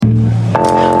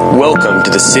Welcome to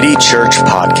the City Church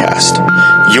Podcast,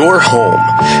 your home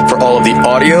for all of the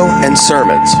audio and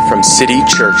sermons from City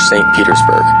Church St.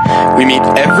 Petersburg. We meet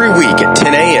every week at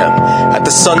 10 a.m. at the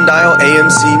Sundial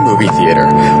AMC Movie Theater,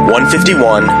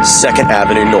 151 2nd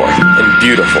Avenue North in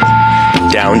beautiful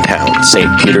downtown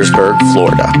St. Petersburg,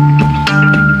 Florida.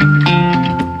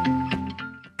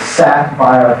 Sat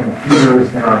by our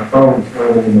computers and our phones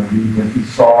early in the week as we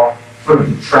saw sort of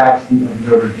the tragedy of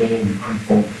Notre Dame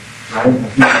unfold. Right?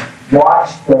 As we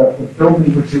watched the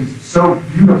building, which is so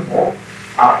beautiful,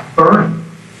 burn.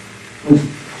 It was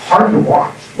hard to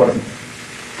watch, wasn't it?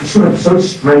 It was sort of so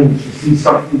strange to see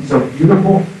something so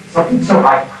beautiful, something so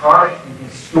iconic and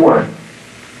historic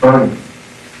burning.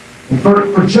 And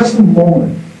for just a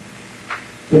moment,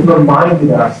 it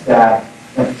reminded us that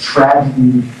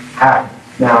tragedy happened.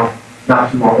 Now,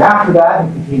 not too long after that,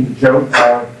 it became a joke.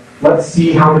 Let's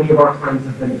see how many of our friends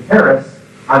have been to Paris.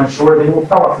 I'm sure they will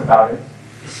tell us about it.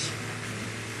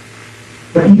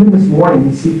 But even this morning,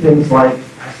 we see things like,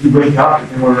 as we wake up,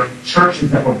 there were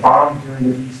churches that were bombed during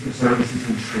the Easter services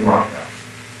in Sri Lanka.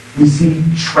 We see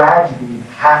tragedy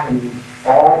happening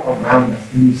all around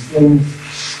us, and these things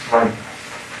strike us.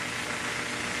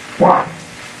 Why?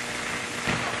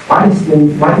 Why do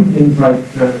things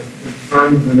like the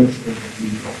burning of the Notre Dame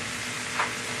Cathedral?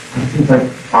 Why do things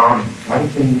like bombing? Why do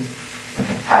things like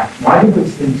attacks? Why do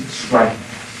those things strike us?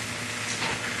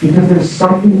 Because there's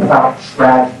something about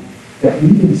tragedy that we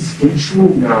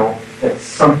instinctually know that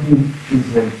something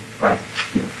isn't right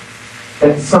here.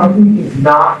 That something is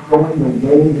not going the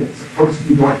way that it's supposed to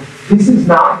be going. This is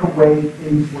not the way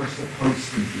things were supposed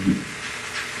to be.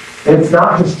 And it's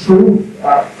not just true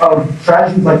of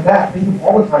tragedies like that. Think of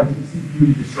all the times we see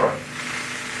beauty destroyed.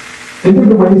 Think of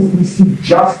the ways that we see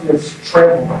justice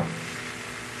trampled on.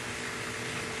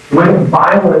 The way that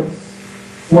violence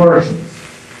flourishes.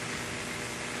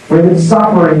 The way that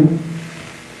suffering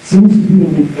seems to be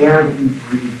in the air that we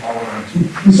breathe all around. So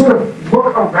we sort of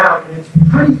look around, and it's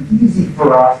pretty easy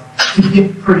for us to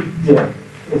get pretty dim,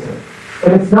 isn't it?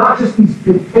 And it's not just these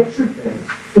big picture things,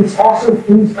 it's also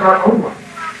things in our own life.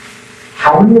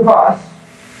 How many of us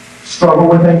struggle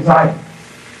with anxiety?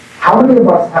 How many of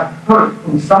us have hurt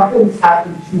from stuff that has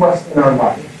happened to us in our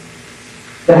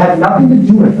life that had nothing to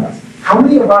do with us? How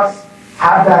many of us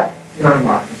have that in our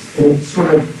lives? And it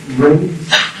sort of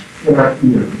rings in our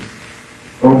ears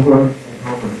over and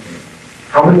over again.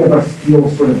 How many of us feel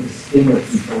sort of the sting of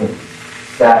futility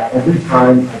that every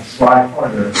time I try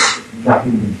harder,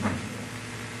 nothing will come?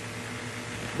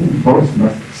 I think most of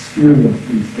us experience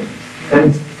these things.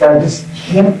 And that I just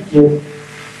can't get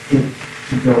it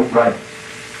to go right.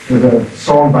 There's a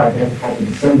song by a band called The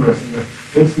Decemberists,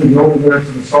 and basically the only lyrics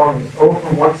of the song is, "Oh,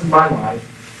 for once in my life,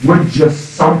 would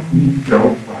just something go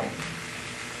right."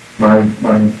 My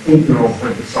 8-year-old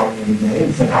heard the song the other day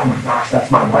and said, "Oh my gosh,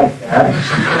 that's my life, Dad."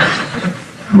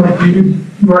 I'm like, "Dude,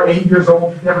 you are 8 years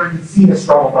old, you've never even seen a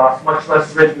struggle bus, much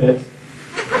less written it.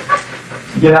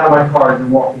 Get out of my car and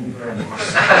walk into grandma."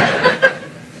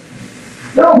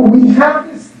 No, we have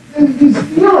these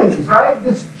feelings, right?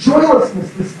 This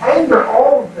joylessness, this anger,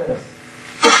 all of this.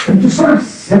 And it just sort of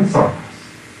sits on us.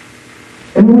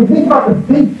 And when we think about the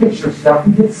big picture stuff,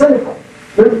 we get cynical.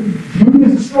 Beauty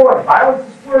is destroyed, violence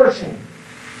is flourishing.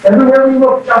 Everywhere we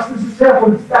look, justice is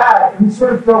trampled, it's bad. And we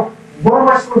sort of go, what am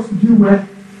I supposed to do with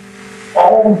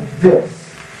all this?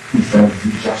 He says,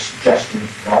 he just gestures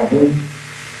probably.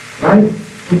 Right?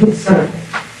 We get cynical.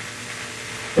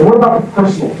 And what about the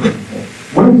personal thing?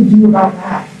 What do we do about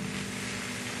that?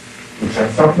 We try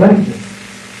to self-medicate.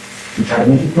 We try to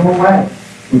make it go away.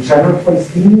 We try to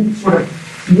replace any sort of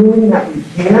feeling that we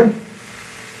can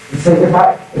and say, if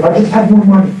I just had more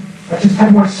money, if I just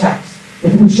had more sex,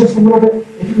 if it was just a little bit,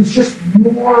 if it was just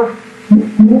one more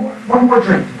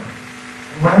drink tonight,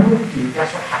 and whatever we do,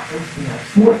 guess what happens the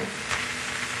next morning?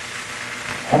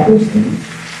 All those things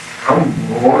come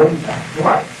roaring back to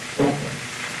life, don't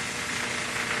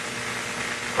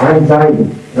they? Our anxiety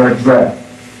and our dread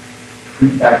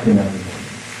creep back in every morning.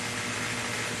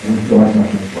 And we feel like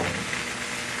nothing is wrong.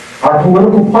 Our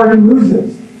political party loses.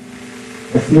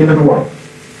 It's the end of the world.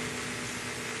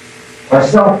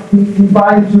 We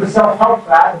buy into a self-help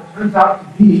fad that turns out to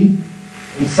be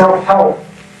a self-help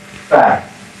fad.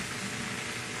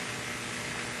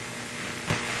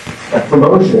 That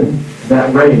promotion,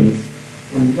 that raise,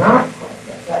 were not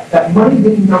quite that money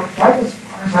didn't go quite as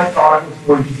far as I thought it was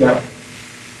going to go.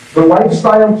 The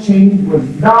lifestyle change was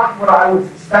not what I was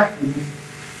expecting.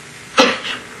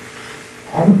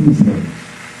 All of these things,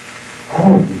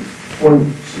 all of these point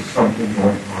to something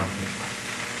going on.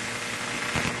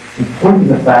 And point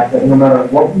to the fact that no matter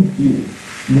what we do,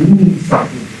 we need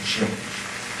something to change.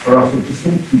 or else we're just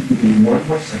going to keep getting more and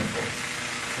more sinful,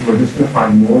 and we're just going to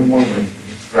find more and more ways to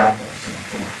distract ourselves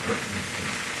from our purpose.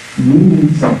 We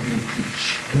need something to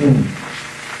change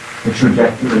the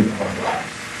trajectory of our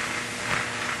lives.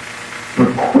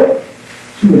 We're quick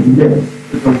to admit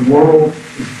that the world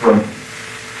is broken,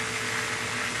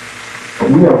 but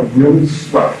we are really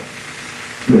slow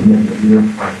to admit that we are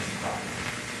crimes of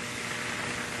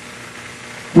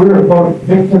God. We're both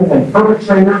victim and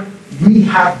perpetrator. We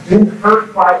have been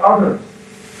hurt by others,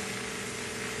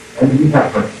 and we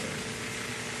have hurt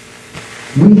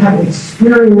them. We have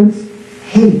experienced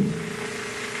hate,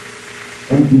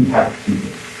 and we have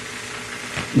hated.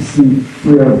 You see,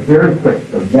 we are very quick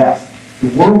to go, yes, the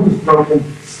world is broken,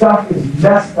 stuff is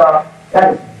messed up,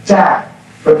 that is bad,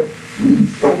 but we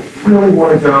don't really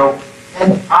want to go,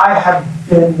 and I have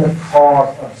been the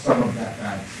cause of some of that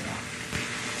bad stuff.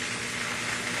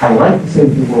 I like to say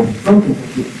that the world is broken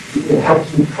because it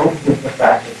helps me cope with the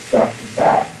fact that stuff is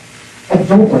bad. I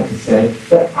don't like to say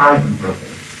that I'm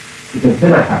broken, because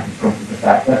then I have to cope with the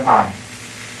fact that I am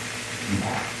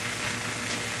bad.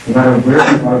 No matter where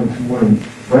we are this morning,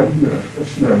 whether you're a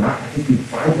Christian or not, I think we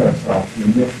find ourselves in the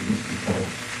midst of this because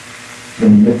in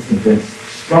the midst of this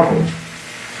struggle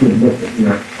to admit that we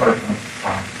are part of the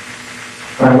problem.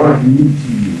 But I want to read to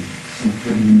you some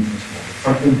good news this morning,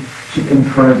 something to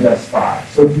encourage us by.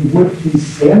 So if you would please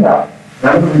stand up, and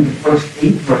I'm going to read the first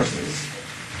 8 verses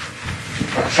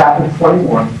of chapter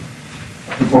 21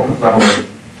 of the book of Revelation.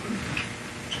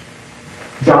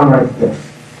 John writes this.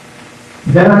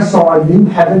 Then I saw a new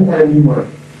heaven and a new earth.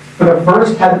 For the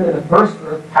first heaven and the first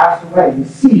earth passed away, and the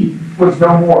sea was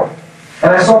no more.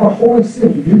 And I saw the holy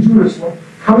city, New Jerusalem,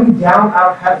 coming down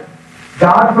out of heaven,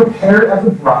 God prepared as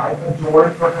a bride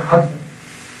adorned for her husband.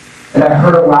 And I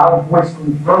heard a loud voice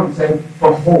from the throne saying,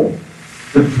 Behold,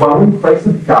 the dwelling place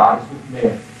of God is with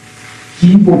man.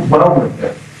 He will dwell with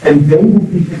them, and they will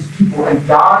be his people, and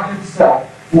God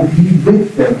himself will be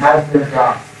with them as their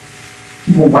God.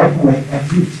 He will wipe away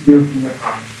every tear from their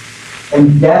eyes.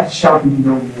 And death shall be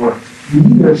no more.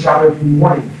 Neither shall there be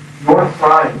mourning, nor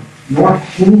crying, nor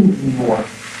pain anymore.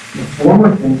 The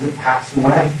former things have passed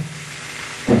away.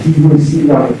 And he who is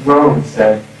seated on the throne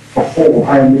said, Behold,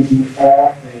 I am making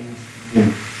all things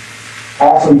new.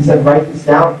 Also he said, Write this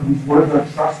down, for these words are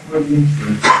trustworthy and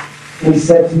true. And he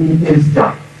said to me, It is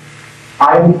done.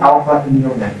 I am the Alpha and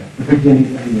the Omega, the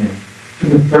beginning and the end. To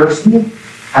the thirsty,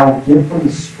 I will give from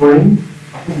the spring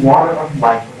of the water of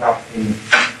life without payment.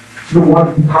 To the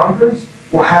one who conquers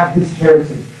will have his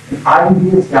heritage, and I will be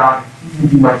his God, and he will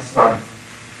be my son.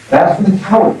 But as for the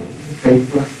cowardly, the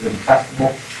faithless, the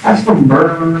detestable, as for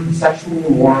murderers, the sexually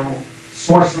immoral,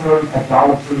 sorcerers,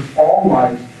 idolaters, all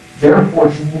liars, their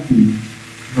portion will be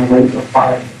the lake of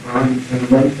fire that burns, and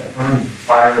the lake that burns with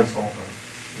fire and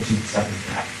sulfur, which is the second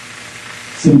death.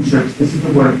 City Church, this is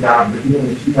the word of God written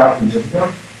nearly 2,000 years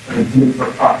ago, and intended for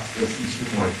us this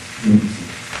Easter morning. You need to see.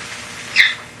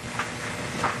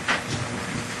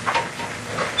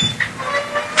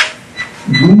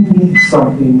 We need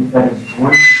something that is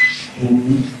going to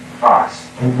change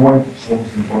us and going to change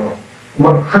the world. And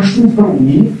what Christians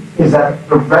believe is that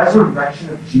the resurrection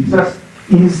of Jesus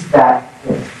is that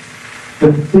thing.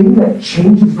 The thing that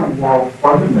changes the world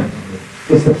fundamentally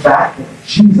is the fact that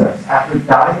Jesus, after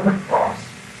dying on the cross,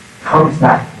 comes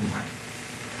back to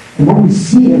life. And what we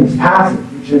see in this passage,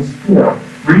 which is,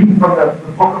 reading from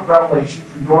the book of Revelation,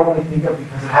 which we normally think of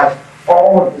because it has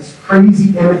all of this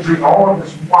crazy imagery, all of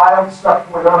this wild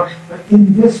stuff going on. But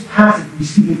in this passage, we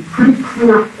see a pretty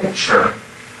clear picture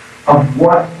of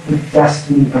what the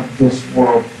destiny of this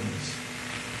world is.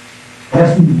 And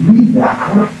as we read that,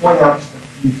 I want to point out just a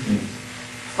few things.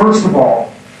 First of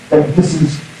all, that this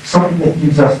is something that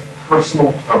gives us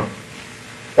personal hope.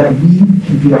 That we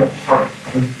can be a part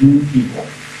of a new people.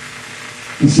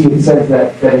 You see, it says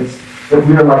that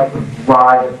we are like the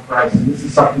bride of Christ. And this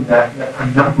is something that a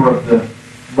number of the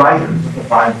writers of the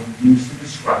Bible use to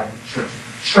describe the church.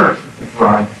 The church is the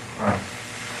bride of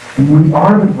Christ. And we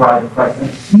are the bride of Christ. And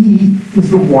he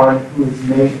is the one who has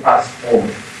made us holy.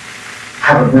 I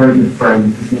have a very good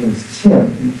friend. His name is Tim.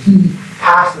 And he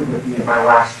pastored with me at my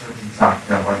last church in South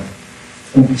Carolina.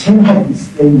 And Tim had this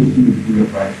thing that he would do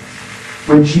at weddings,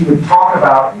 which he would talk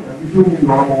about, you're doing your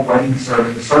normal wedding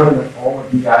sermon, the sermon that all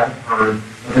of you guys have heard.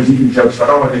 There's even jokes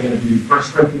about, are they going to do 1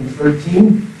 Corinthians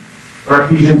 13 or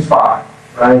Ephesians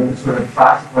 5, right? It's sort of a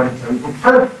classic wedding sermon. But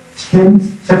part of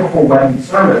Tim's typical wedding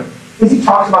sermon is he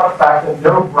talks about the fact that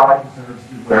no bride deserves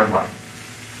to wear white.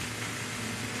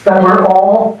 That we're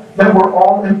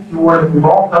all impure, that we've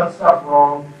all done stuff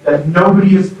wrong, that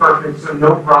nobody is perfect, so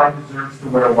no bride deserves to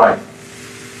wear white.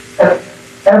 And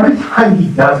every time he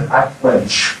does it, I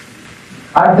flinch.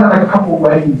 I've done a couple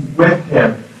weddings with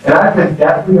him, and I've been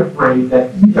deathly afraid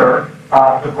that either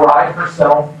the bride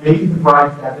herself, maybe the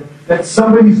bride's dad, that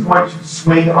somebody's going to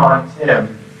swing on Tim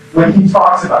when he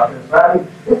talks about this, right?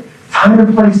 Time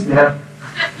and place, man.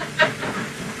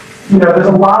 There's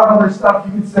a lot of other stuff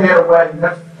you can say at a wedding.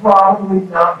 That's probably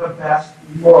not the best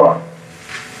look.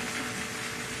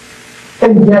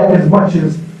 And yet, as much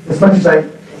as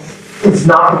it's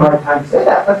not the right time to say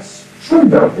that, that's true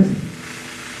though, isn't it?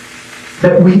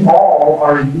 That we all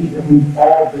are in need, and we've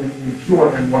all been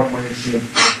impure in one way, shape, or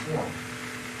form.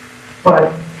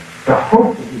 But the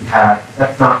hope that we have is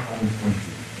that's not always going to be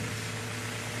the case.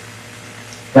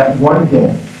 That one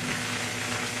day,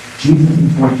 Jesus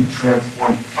is going to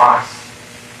transform us,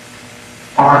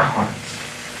 our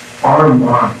hearts, our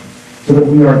minds, so that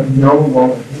we are no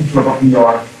longer impure, but we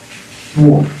are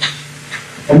pure.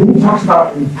 And then he talks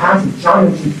about in the passage, John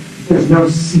mentions there's no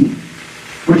sea,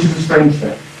 which is a strange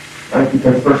thing. Right?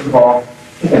 Because first of all, I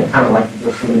think I'd kind of like to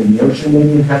go swimming in the ocean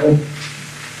maybe in heaven.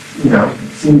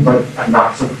 It seems like a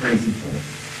not so crazy thing.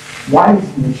 Why does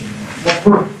he mention that?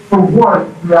 Well, for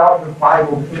one, throughout the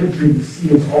Bible, the imagery of the sea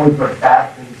is always where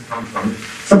bad things come from. It's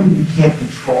something you can't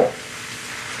control.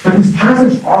 But this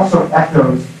passage also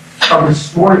echoes of the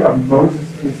story of Moses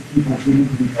and his people getting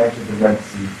to the edge of the Red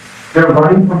Sea. They're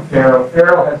running from Pharaoh.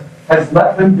 Pharaoh has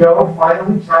let them go.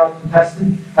 Finally, Charlton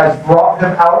Heston has brought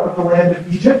them out of the land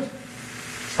of Egypt.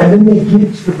 And then they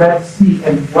get to the Red Sea,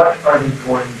 and what are they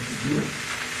going to do?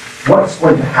 What's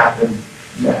going to happen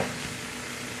next?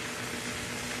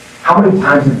 How many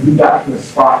times have we got to a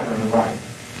spot in our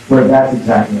life where that's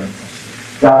exactly our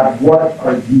question? God, what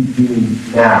are you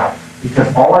doing now?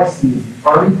 Because all I see is the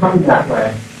army coming that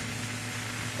way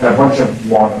and a bunch of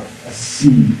water, a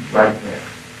sea right there.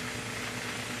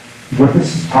 What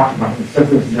this is talking about, it says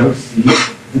there's no sea,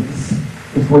 this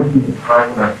is going to be the time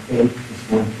when our faith is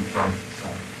going to be found.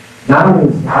 Not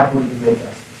only is God going to make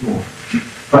us pure,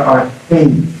 but our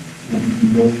faith will be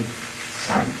made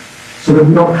sight. So that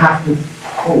we don't have to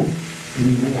hope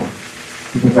anymore,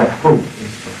 because that hope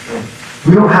is fulfilled.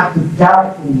 We don't have to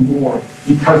doubt anymore,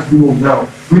 because we will know.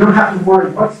 We don't have to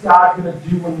worry, what's God going to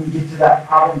do when we get to that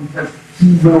problem, because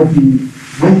he will be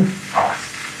with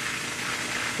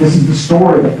us. This is the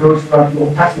story that goes throughout the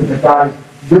Old Testament, that God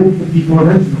is with the people of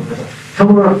Israel. There's a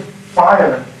pillar of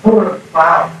fire, a pillar of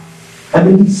cloud. And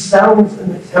then he settles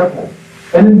in the temple.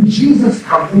 And then Jesus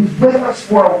comes, and he's with us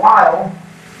for a while,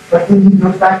 but then he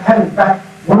goes back to heaven. In fact,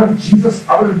 one of Jesus'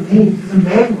 other names is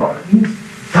Emmanuel. It means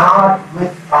God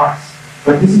with us.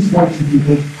 But this is going to be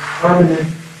a permanent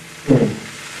thing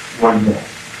one day.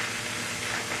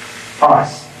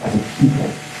 Us, as a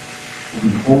people, will be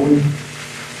holy,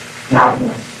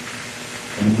 doubtless,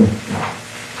 and with God.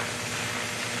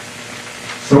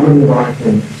 So many of our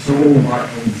things, so many of our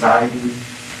anxieties,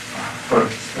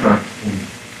 hurts and our pain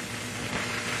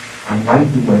are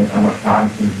wiped away by what God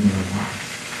is doing in our lives.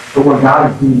 But what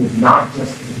God is doing is not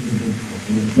just an individual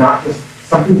thing. It's not just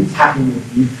something that's happening with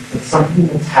you, but something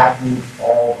that's happening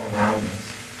all around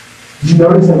us. Did you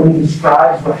notice that when he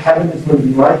describes what heaven is going to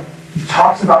be like, he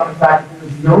talks about the fact that there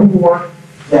is no more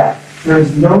death. There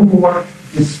is no more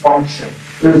dysfunction.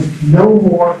 There is no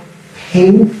more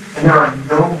pain, and there are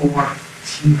no more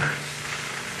tears.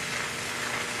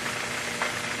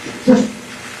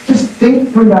 Just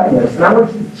think through that list, and I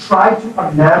want you to try to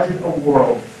imagine a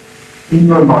world in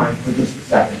your mind for just a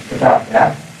second without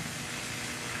death,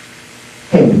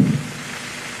 pain,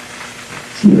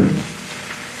 tears,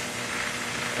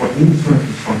 or any sort of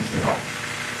dysfunction at all.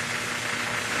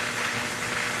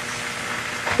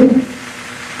 I think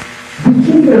we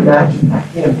can't even imagine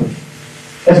that, can we?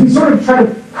 As we sort of try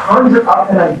to conjure up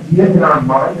an idea in our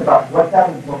mind about what that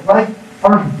would look like,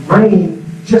 our brain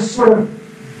just sort of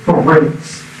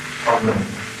breaks already.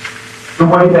 The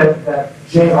way that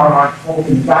J.R.R.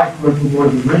 Tolkien, back to the Lord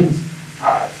of the Rings,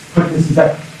 put this is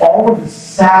that all of the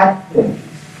sad things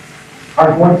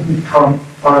are going to become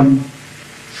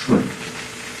untrue.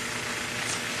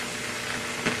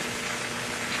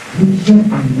 We can't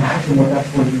imagine what that's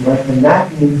going to be like, and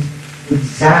that is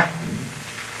exactly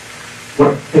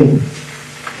what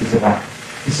faith is about.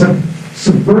 The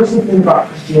subversive thing about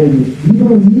Christianity is we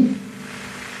believe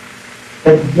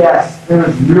that yes, there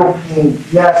is real pain.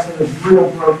 Yes, there is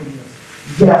real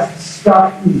brokenness. Yes,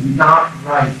 stuff is not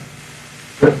right.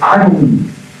 But I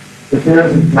believe that there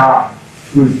is a God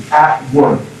who is at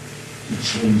work to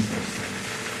change those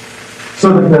things.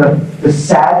 So that the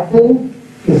sad thing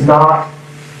is not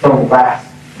the last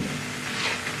thing.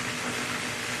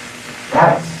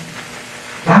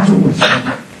 That's what we're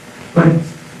saying. But it's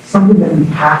something that we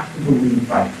have to believe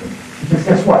by faith. Because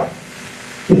guess what?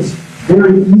 It's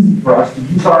very easy for us to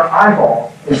use our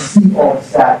eyeball and see all the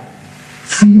sad things,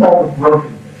 see all the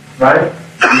broken things, right?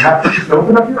 You have to just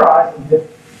open up your eyes and get,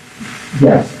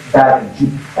 yes, bad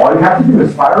things. All you have to do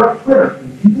is fire up Twitter,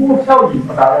 and people will tell you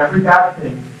about every bad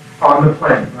thing on the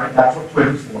planet, right? That's what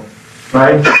Twitter's for,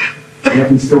 right? And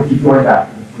yet we still keep going back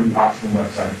to the free optional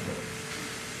website of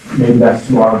Twitter. Maybe that's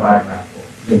too autobiographical.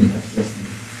 Maybe that's just me.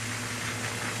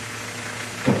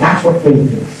 But that's what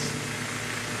faith is.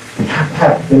 We have to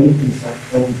have faith in such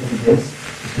things as this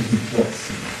because we can't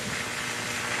see it.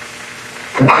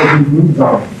 And so he moves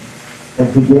on and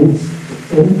begins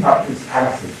to end up this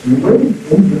passage. And the way he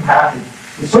ends the passage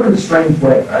is sort of a strange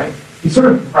way, right? He sort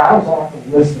of rattles off a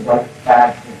list of like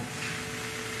bad things.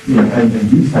 You know, and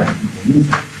these types of people, these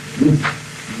types of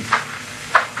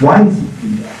people. Why does he do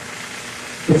that?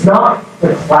 It's not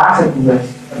the classic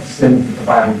list of sins that the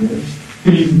Bible gives.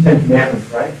 Could use the Ten Commandments,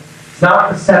 right? It's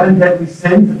not the 7 deadly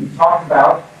sins that we've talked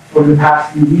about over the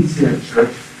past few weeks here at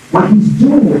church. What he's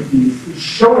doing with these is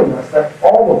showing us that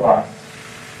all of us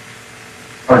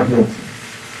are guilty.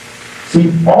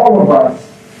 See, all of us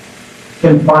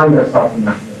can find ourselves in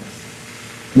that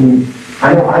list. I mean,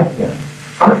 I know I can.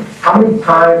 How many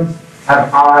times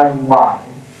have I lied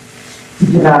to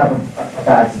get out of a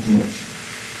bad situation?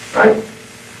 Right?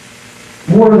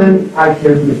 More than I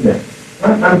care to admit.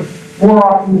 Right? More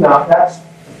often than not, that's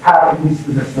the path of least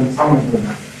resistance. Someone's doing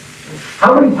that.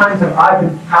 How many times have I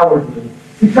been cowardly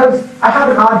because I have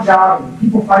an odd job and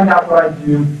people find out what I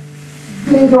do?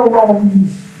 They don't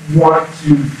always want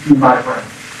to be my friend.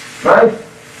 Right?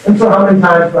 And so how many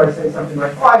times do I say something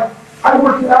like, oh, I'm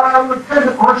kind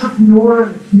of an entrepreneur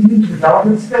in the community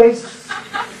development space.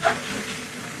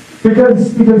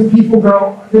 Because people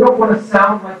go, they don't want to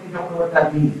sound like they don't know what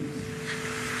that means.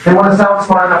 They want to sound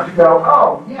smart enough to go,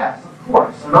 oh, yes, of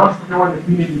course, I'm an entrepreneur in the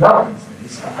community development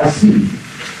space. I see.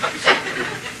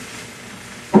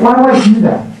 But why do I do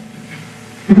that?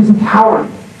 Because I'm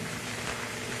cowardly.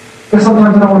 Because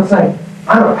sometimes I don't want to say,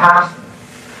 I'm a pastor.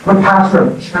 I'm a pastor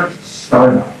of a church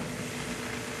startup.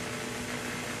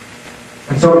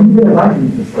 And so even as I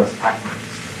read this list, I find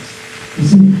this list. You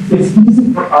see, it's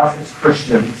easy for us as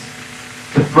Christians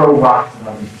to throw rocks at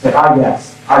others and say,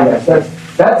 yes,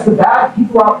 that's the bad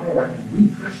people out there, and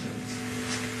we Christians,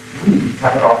 we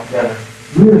have it all together.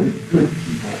 We're the good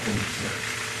people in the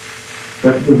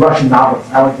church. The Russian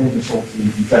novelist, Alexander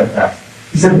Solzhenitsyn, he said it best.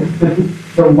 He said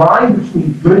the line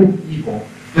between good and evil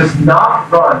does not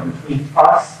run between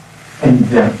us and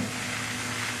them.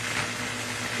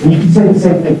 And you can say the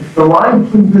same thing. The line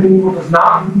between good and evil does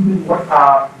not even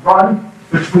run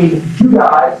between you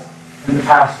guys and the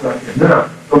pastor up here. No.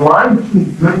 The line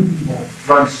between good and evil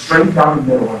runs straight down the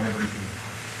middle of everything.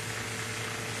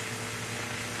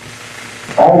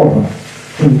 All of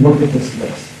us can look at this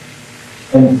list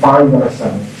and find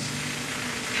ourselves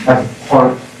as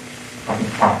part of the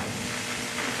problem.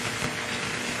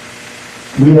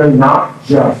 We are not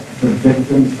just the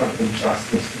victims of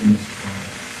injustice in this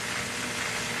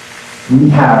world. We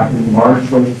have, in large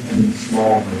ways and in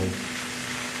small ways,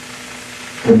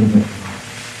 been victimized.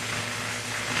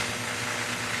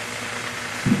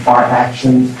 Our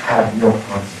actions have real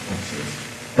consequences,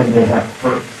 and they have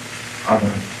hurt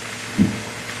other people.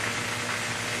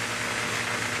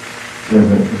 There's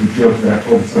a joke that I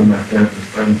told some of my therapist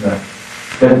friends that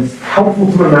it's helpful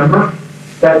to remember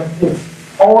that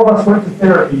if all of us went to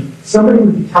therapy, somebody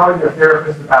would be telling their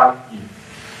therapist about you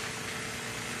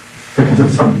because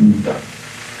of something you've done.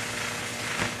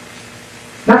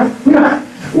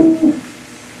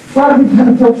 A lot of you kind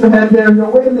of tilt your head there and go,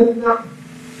 wait a minute, no.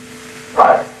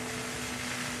 But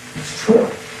it's true.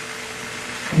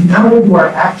 And not only do our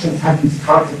actions have these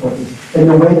consequences in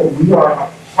the way that we are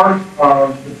a part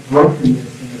of the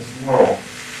brokenness in this world,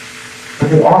 but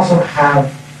they also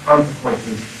have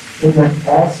consequences in that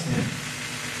all sin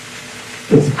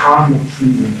is cosmic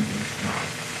treatment against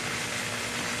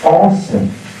God. All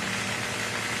sin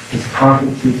is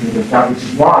cosmic treatment against God, which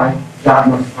is why God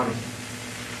must punish it.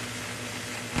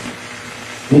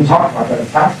 He talks about that.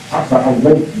 The passage talks about a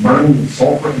lake burning with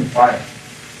sulfur and fire.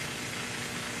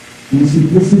 And you see,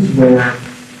 this is where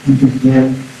we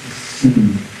begin to see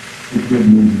the good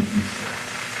news of Easter.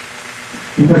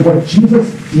 Because what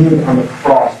Jesus did on the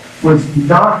cross was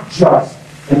not just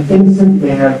an innocent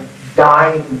man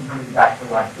dying and coming back to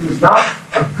life. It was not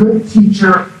a good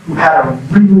teacher who had a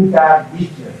really bad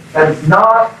weekend. That is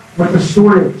not what the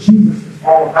story of Jesus is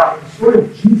all about. What the story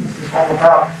of Jesus is all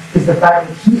about is the fact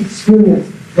that he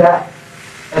experienced death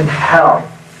and hell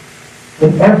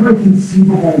in every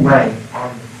conceivable way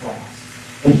on the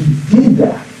cross. And he did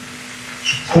that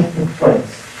to take the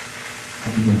place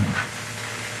of humanity.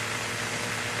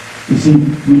 You see,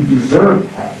 we deserved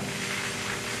hell,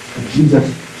 and Jesus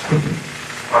took it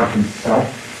on himself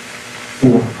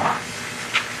for us.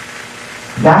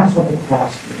 That's what the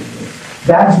cross really is.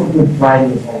 That's what Good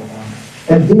Friday is all about.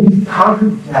 And then he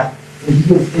conquered death, and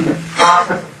he is in the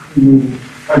process of creating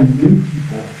a new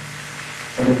people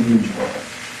and a new world.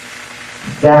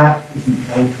 That is the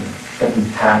anchor that we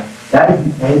have. That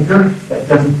is the anchor that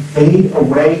doesn't fade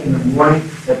away in the morning,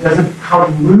 that doesn't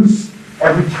come loose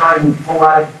every time we pull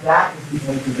out it. That is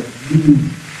the anchor that we,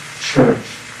 church,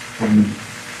 can meet.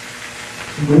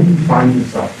 So where do you find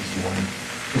yourself this morning?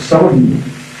 For some of you,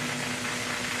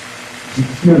 to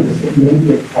hear this, it may be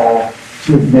a call to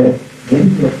admit, maybe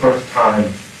for the first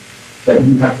time, that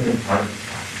you have been part of this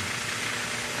process.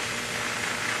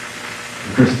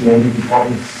 In Christianity, we call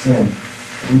this sin.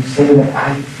 And we say that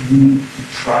I need to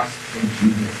trust in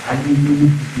Jesus. I need to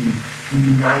be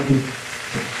united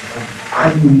to him.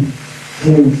 I need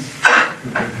his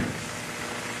forgiveness.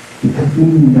 Because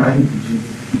being united to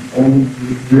Jesus is the only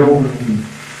real relief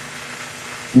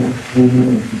in the pain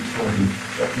and futility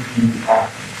that we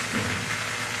often experience.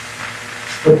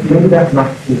 But maybe that's not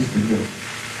the case for you.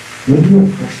 Maybe you're a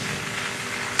Christian.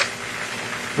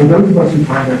 For those of us who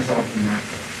find ourselves in that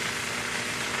place,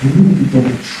 we need to begin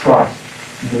to trust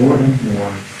more and more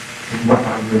in what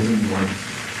our risen Lord is.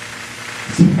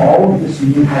 See, all of this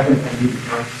new heaven and new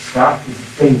earth stuff is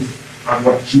based on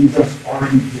what Jesus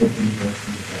already did when he rose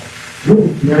from the dead. You know what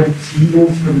the guarantee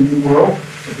is for the new world?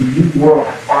 That the new world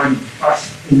has already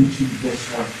busted into this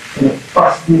one. And it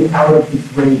busted out of its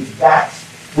grave. That's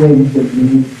when the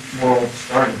new world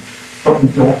started. But we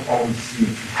don't always see it.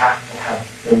 We have to have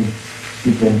faith to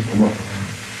begin to look around.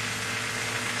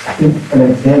 I think an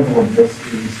example of this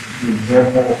is the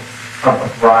example of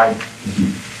a bride-to-be.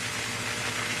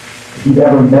 If you've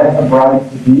ever met a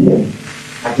bride-to-be, and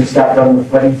I just got done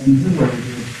with wedding season where we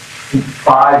did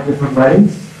 5 different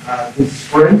weddings this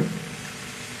spring.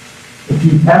 If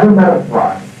you've ever met a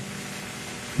bride,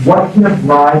 what can a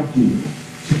bride do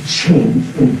to change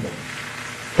anything?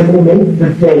 Can they make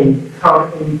the day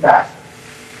come any faster?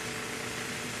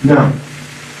 No.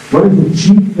 What is the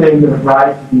chief thing that a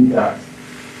bride-to-be does?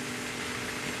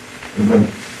 They wait.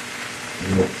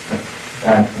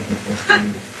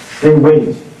 They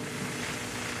wait.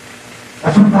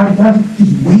 That's what God does.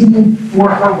 He's waiting for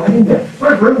her wedding day. That's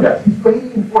what a groom does. He's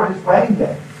waiting for his wedding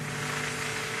day.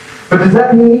 But does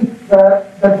that mean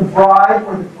that the bride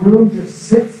or the groom just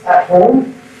sits at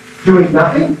home doing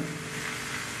nothing?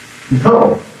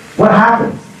 No. What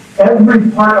happens?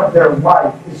 Every part of their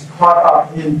life is caught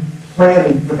up in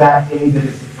planning for that day that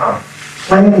is to come.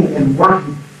 Planning and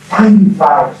working. Finding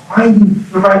flowers, finding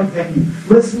the right venue,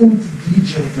 listening to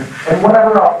DJs, and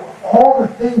whatever else, all the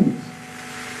things.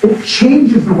 It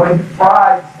changes the way the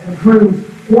brides and grooms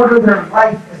order their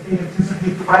life as they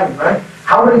anticipate the wedding, right?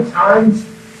 How many times,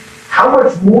 how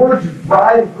much more do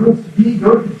bride and grooms to be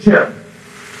go to the gym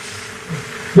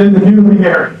than the newly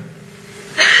married?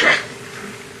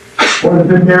 Or have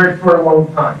been married for a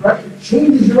long time, right? It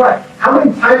changes your life. How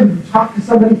many times have you talked to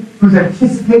somebody who's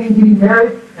anticipating getting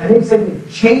married, and they say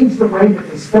they've changed the way that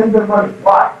they spend their money?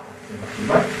 Why?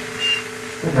 Okay.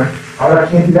 Oh, I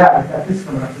can't do that. I've got this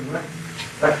coming up.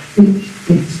 Right?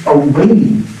 It's a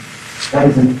waiting that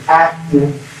is an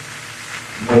active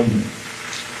waiting.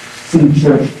 See,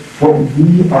 church, what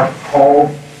we are called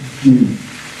to do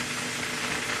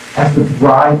as the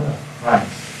bride of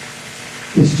Christ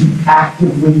is to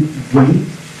actively wait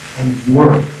and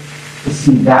work to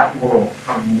see that world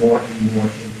come more and more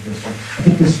into this one. I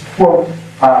think this quote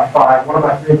by one of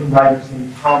my favorite writers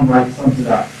named Tom Wright sums it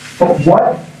up. But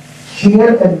what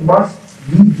can and must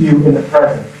we do in the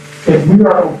present if we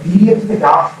are obedient to the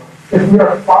gospel, if we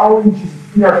are following Jesus,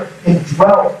 if we are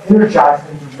indwelt, energized,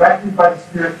 and directed by the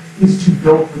Spirit, is to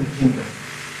build for the kingdom.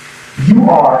 You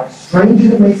are, strange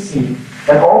as it may seem,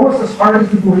 and almost as hard as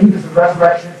to believe as the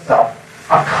resurrection itself,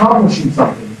 accomplishing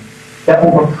something that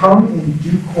will become in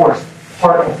due course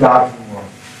part of God's world.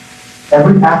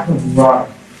 Every act of love,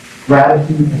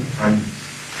 gratitude, and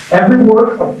kindness. Every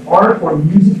work of art or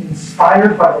music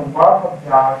inspired by the love of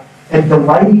God and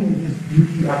delighting in his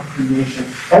beauty of creation.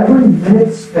 Every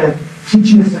minute spent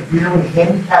teaching a severely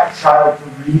handicapped child to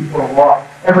read or walk.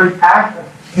 Every act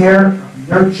of care, of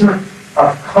nurture,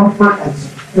 of comfort and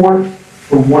support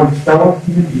for one's fellow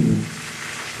human beings.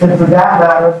 And for that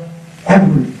matter,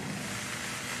 every.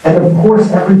 And of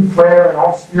course, every prayer and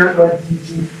all Spirit-led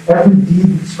teaching, every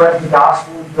deed that spreads the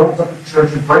gospel and builds up the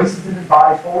church, embraces and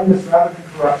embodies holiness rather than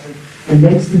corruption, and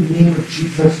makes the name of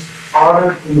Jesus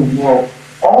honored in the world.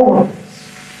 All of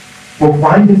this will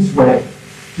find its way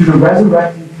through the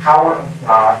resurrecting power of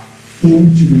God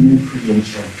into the new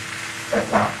creation that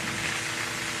God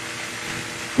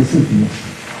This is the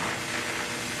mission of God.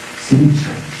 City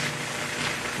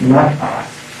Church, let us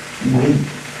wait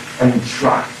and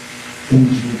trust in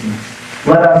Jesus.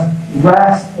 Let us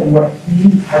rest in what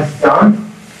he has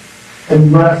done,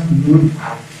 and let us move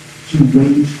out to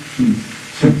wage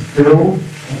peace, to build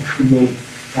and create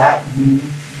that new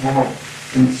world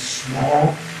in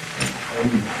small and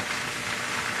tiny ways.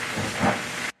 Let's pray.